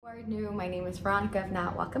new. My name is Veronica. If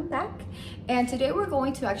not, welcome back. And today we're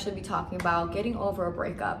going to actually be talking about getting over a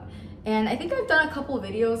breakup. And I think I've done a couple of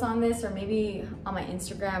videos on this, or maybe on my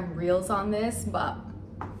Instagram reels on this, but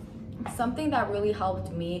something that really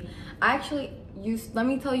helped me, I actually let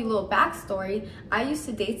me tell you a little backstory. I used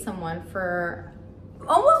to date someone for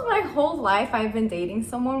almost my whole life. I've been dating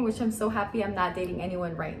someone, which I'm so happy I'm not dating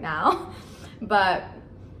anyone right now. But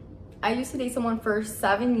I used to date someone for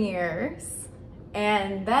 7 years.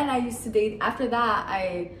 And then I used to date, after that,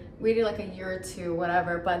 I waited like a year or two,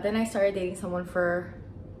 whatever. But then I started dating someone for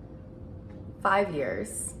 5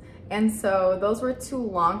 years. And so those were 2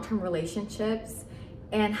 long-term relationships,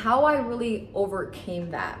 and how I really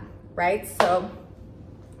overcame that, right? So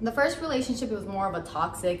the first relationship, it was more of a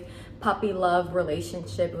toxic puppy love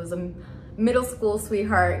relationship. It was a middle school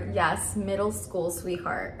sweetheart. Yes, middle school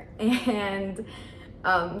sweetheart. And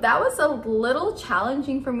that was a little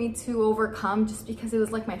challenging for me to overcome, just because it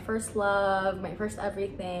was like my first love, my first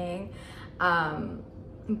everything.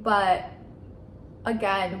 But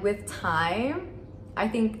again, with time, I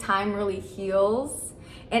think time really heals.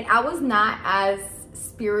 And I was not as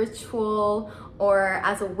spiritual or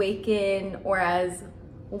as awakened or as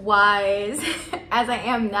wise as I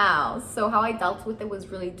am now. So how I dealt with it was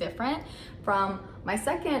really different from my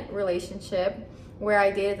second relationship, where I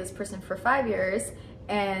dated this person for 5 years.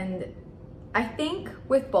 And I think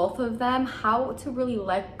with both of them, how to really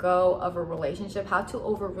let go of a relationship, how to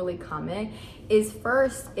overcome it, is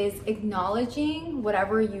first is acknowledging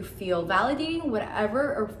whatever you feel, validating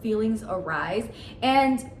whatever feelings arise,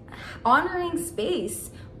 and honoring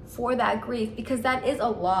space for that grief, because that is a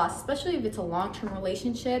loss, especially if it's a long-term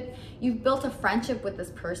relationship. You've built a friendship with this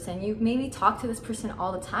person, you've maybe talked to this person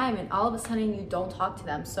all the time, and all of a sudden you don't talk to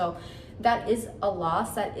them. So that is a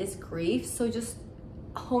loss, that is grief. So just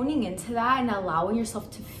honing into that and allowing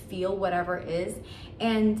yourself to feel whatever is,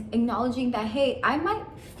 and acknowledging that, hey, I might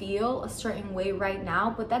feel a certain way right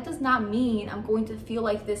now, but that does not mean I'm going to feel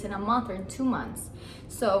like this in a month or in 2 months.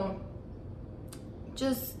 So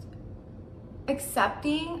just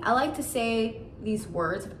accepting. I like to say these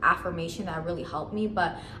words of affirmation that really help me,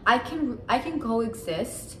 but I can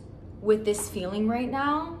coexist with this feeling right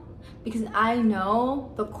now, because I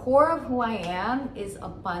know the core of who I am is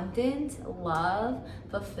abundant love,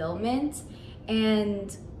 fulfillment.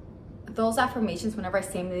 And those affirmations, whenever I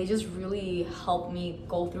say them, they just really help me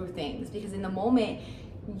go through things, because in the moment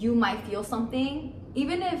you might feel something,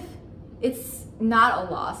 even if it's not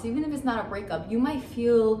a loss, even if it's not a breakup, you might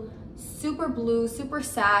feel super blue, super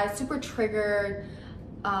sad, super triggered,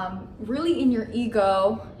 really in your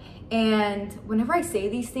ego. And whenever I say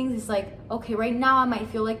these things, it's like, okay, right now I might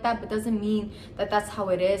feel like that, but doesn't mean that that's how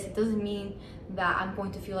it is. It doesn't mean that I'm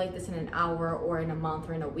going to feel like this in an hour or in a month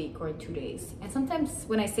or in a week or in 2 days. And sometimes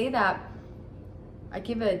when I say that, I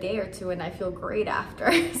give it a day or two and I feel great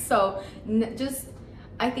after. So just,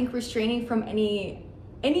 I think restraining from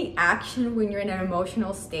any action when you're in an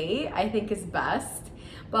emotional state, I think is best.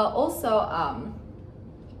 But also,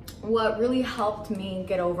 what really helped me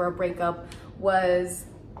get over a breakup was,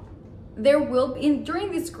 there will be,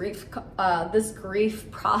 during this grief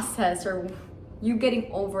process, or you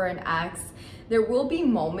getting over an ex, there will be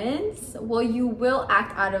moments where you will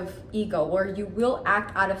act out of ego, or you will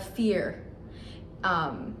act out of fear,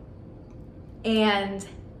 and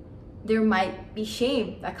there might be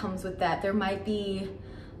shame that comes with that. There might be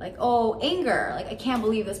like, oh, anger, like, I can't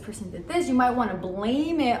believe this person did this. You might want to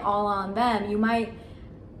blame it all on them. You might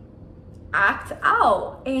act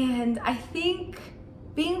out. And I think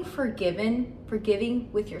being forgiving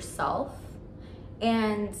with yourself,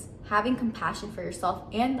 and having compassion for yourself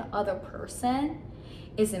and the other person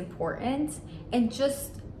is important. And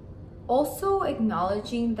just also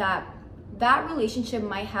acknowledging that that relationship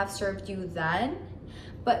might have served you then,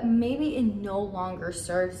 but maybe it no longer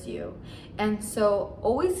serves you. And so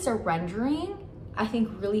always surrendering, I think,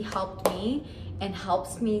 really helped me and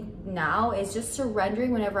helps me now, is just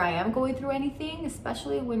surrendering whenever I am going through anything,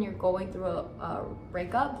 especially when you're going through a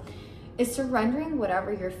breakup, is surrendering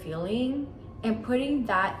whatever you're feeling and putting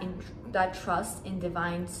that in, that trust in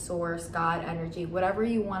divine source, God, energy, whatever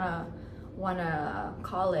you wanna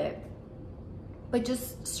call it. But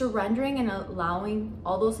just surrendering and allowing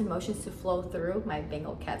all those emotions to flow through. My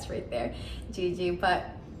Bengal cat's right there, Gigi. But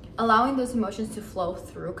allowing those emotions to flow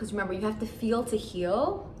through, because remember, you have to feel to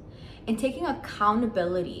heal. And taking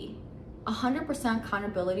accountability, 100%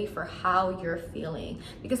 accountability for how you're feeling,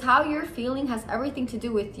 because how you're feeling has everything to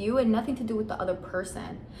do with you and nothing to do with the other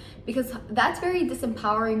person. Because that's very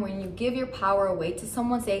disempowering when you give your power away to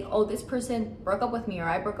someone, saying, oh, this person broke up with me, or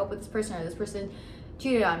I broke up with this person, or this person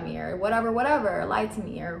cheated on me, or whatever, lied to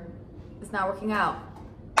me, or it's not working out.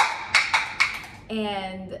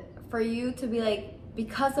 And for you to be like,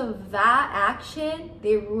 because of that action,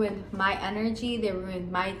 they ruined my energy, they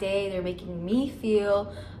ruined my day, they're making me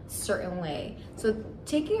feel a certain way. So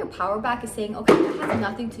taking your power back is saying, okay, that has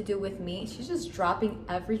nothing to do with me. She's just dropping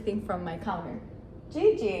everything from my counter.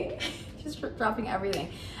 Gigi, she's dropping everything.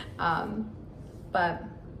 But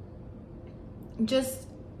just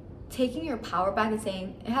taking your power back and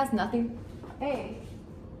saying, it has nothing, hey.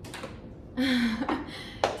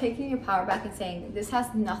 Taking your power back and saying, this has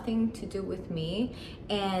nothing to do with me,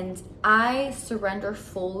 and I surrender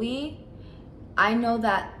fully. I know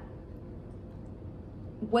that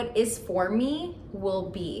what is for me will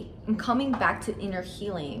be. And coming back to inner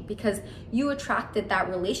healing, because you attracted that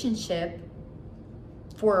relationship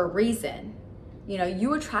for a reason. You know,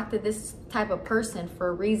 you attracted this type of person for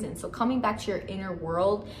a reason. So coming back to your inner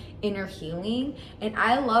world, inner healing. And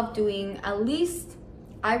I love doing, at least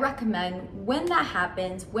I recommend, when that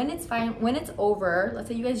happens, when it's fine, when it's over, let's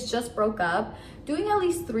say you guys just broke up, doing at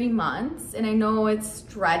least 3 months. And I know it's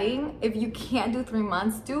dreading. If you can't do 3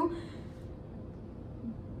 months, do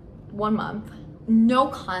 1 month. No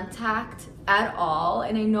contact at all.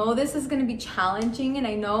 And I know this is going to be challenging, and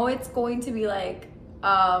I know it's going to be like,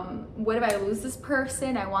 what if I lose this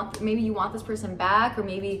person? Maybe you want this person back, or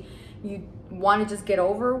maybe you want to just get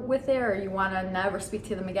over with it, or you want to never speak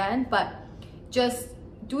to them again. But just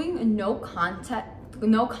doing a no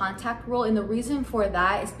contact rule, and the reason for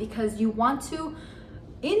that is because you want to,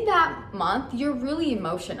 in that month, you're really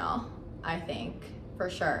emotional, I think. For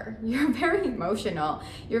sure. You're very emotional.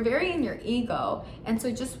 You're very in your ego. And so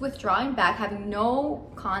just withdrawing back, having no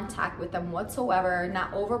contact with them whatsoever,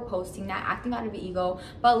 not over posting, not acting out of ego,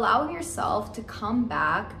 but allowing yourself to come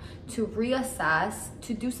back, to reassess,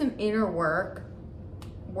 to do some inner work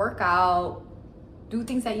out, do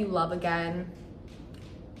things that you love again,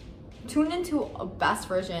 tune into a best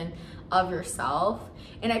version of yourself.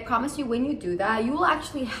 And I promise you, when you do that, you will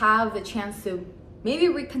actually have the chance to maybe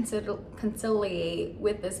reconciliate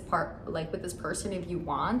with this person if you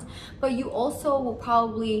want, but you also will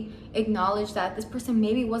probably acknowledge that this person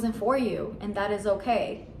maybe wasn't for you, and that is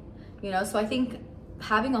okay. You know, so I think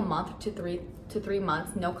having a month to 3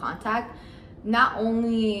 months no contact not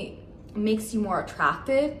only makes you more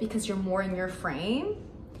attractive because you're more in your frame,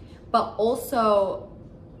 but also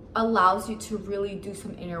allows you to really do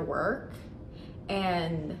some inner work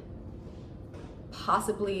and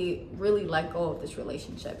possibly really let go of this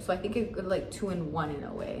relationship. So I think it could like 2 in 1 in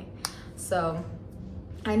a way. So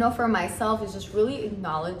I know for myself, it's just really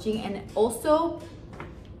acknowledging and also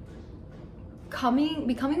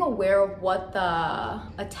becoming aware of what the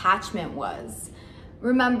attachment was.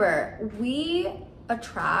 Remember, we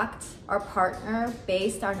attract our partner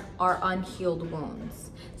based on our unhealed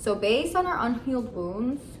wounds. So based on our unhealed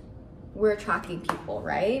wounds, we're attracting people,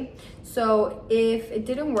 right? So if it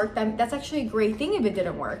didn't work, that's actually a great thing if it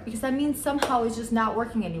didn't work, because that means somehow it's just not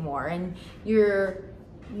working anymore, and you're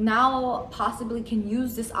now possibly can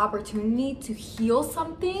use this opportunity to heal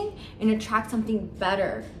something and attract something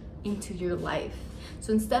better into your life.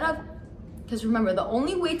 So instead of, because remember, the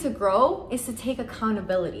only way to grow is to take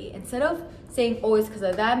accountability. Instead of saying, oh, it's because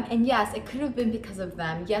of them, and yes, it could have been because of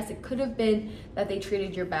them. Yes, it could have been that they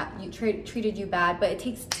treated you bad, but it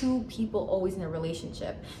takes 2 people always in a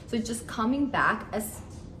relationship. So just coming back as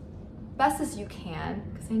best as you can,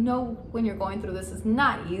 because I know when you're going through this is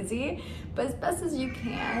not easy, but as best as you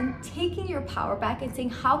can, taking your power back and saying,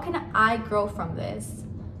 how can I grow from this?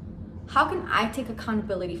 How can I take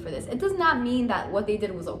accountability for this? It does not mean that what they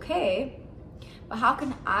did was okay, but how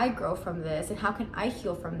can I grow from this, and how can I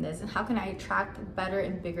heal from this, and how can I attract better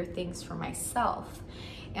and bigger things for myself?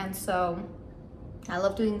 And so I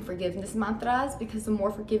love doing forgiveness mantras, because the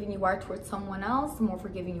more forgiving you are towards someone else, the more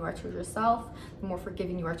forgiving you are towards yourself, the more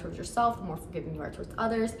forgiving you are towards yourself, the more forgiving you are towards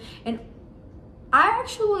others. And I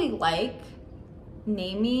actually like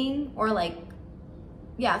naming, or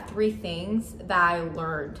 3 things that I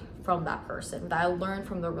learned from that person, that I learned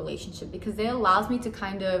from the relationship, because it allows me to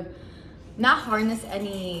kind of not harness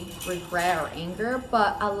any regret or anger,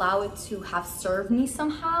 but allow it to have served me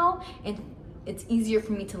somehow, and it's easier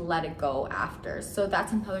for me to let it go after. So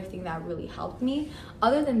that's another thing that really helped me.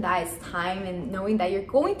 Other than that, it's time and knowing that you're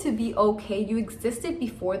going to be okay. You existed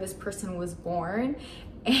before this person was born,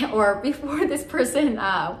 or before this person,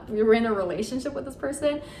 you were in a relationship with this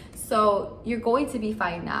person. So you're going to be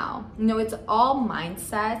fine now. You know, it's all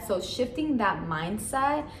mindset. So shifting that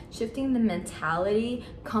mindset, shifting the mentality,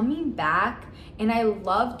 coming back. And I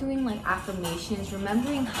love doing affirmations,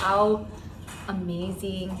 remembering how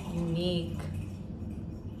amazing, unique,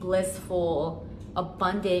 blissful,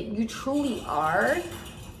 abundant you truly are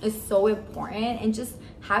is so important. And just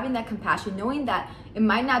having that compassion, knowing that it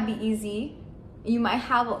might not be easy. You might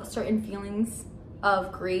have certain feelings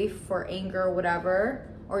of grief or anger or whatever,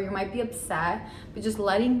 or you might be upset, but just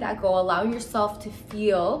letting that go, allowing yourself to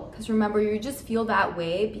feel, because remember, you just feel that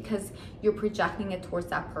way because you're projecting it towards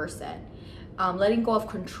that person. Letting go of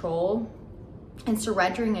control and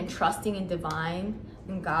surrendering and trusting in divine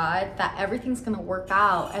and God, that everything's gonna work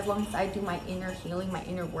out as long as I do my inner healing, my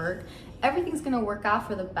inner work. Everything's gonna work out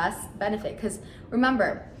for the best benefit. Because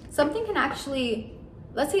remember, something can actually,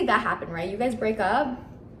 let's say that happened, right? You guys break up.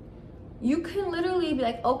 You can literally be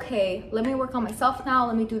like, okay, let me work on myself now.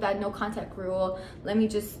 Let me do that no contact rule. Let me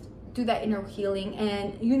just do that inner healing.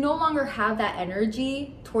 And you no longer have that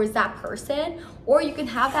energy towards that person, or you can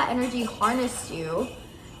have that energy harness you.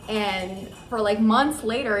 And for like months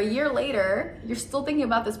later, a year later, you're still thinking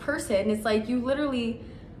about this person. It's like you literally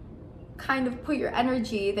kind of put your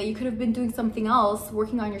energy that you could have been doing something else,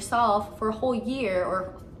 working on yourself for a whole year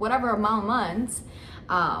or whatever amount of months.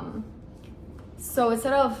 So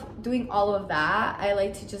instead of doing all of that, I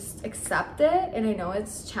like to just accept it. And I know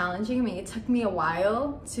it's challenging. I mean, it took me a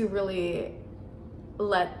while to really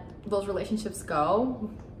let those relationships go,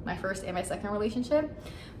 my first and my second relationship.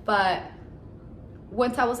 But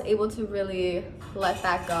once I was able to really let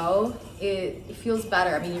that go, it feels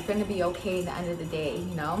better. I mean, you're gonna be okay at the end of the day,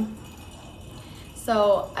 you know?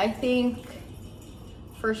 So I think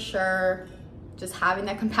for sure, just having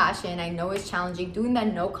that compassion, I know it's challenging. Doing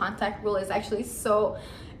that no contact rule is actually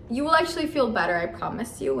you will actually feel better, I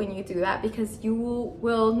promise you, when you do that, because you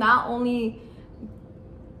will not only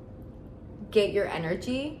get your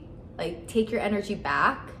energy, like take your energy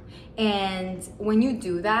back, and when you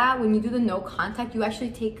do that, when you do the no contact, you actually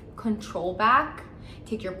take control back,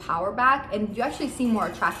 take your power back, and you actually seem more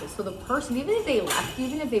attractive. So the person, even if they left you,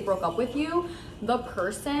 even if they broke up with you, the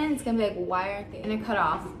person is gonna be like, why aren't they? And it cut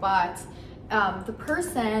off. But the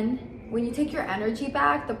person, when you take your energy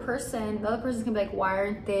back, the other person's gonna be like, why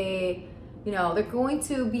aren't they, you know, they're going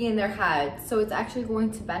to be in their head. So it's actually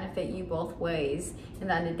going to benefit you both ways. And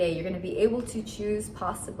the end of the day, you're gonna be able to choose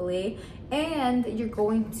possibly, and you're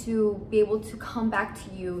going to be able to come back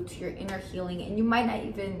to you, to your inner healing, and you might not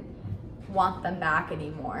even want them back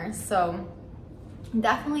anymore. So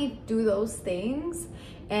definitely do those things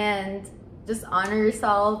and just honor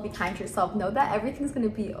yourself, be kind to yourself, know that everything's gonna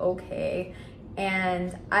be okay.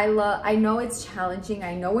 And I know it's challenging.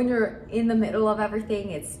 I know when you're in the middle of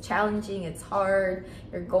everything, it's challenging, it's hard,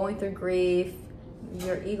 you're going through grief,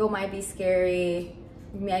 your ego might be scary,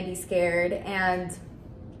 you might be scared, and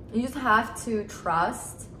you just have to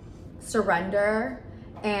trust, surrender,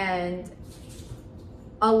 and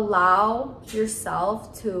allow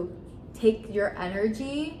yourself to take your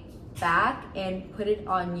energy back and put it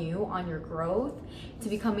on you, on your growth, to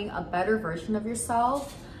becoming a better version of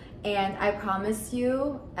yourself. And I promise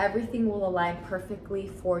you, everything will align perfectly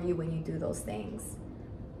for you when you do those things.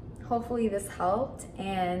 Hopefully this helped,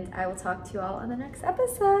 and I will talk to you all on the next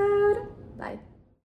episode. Bye.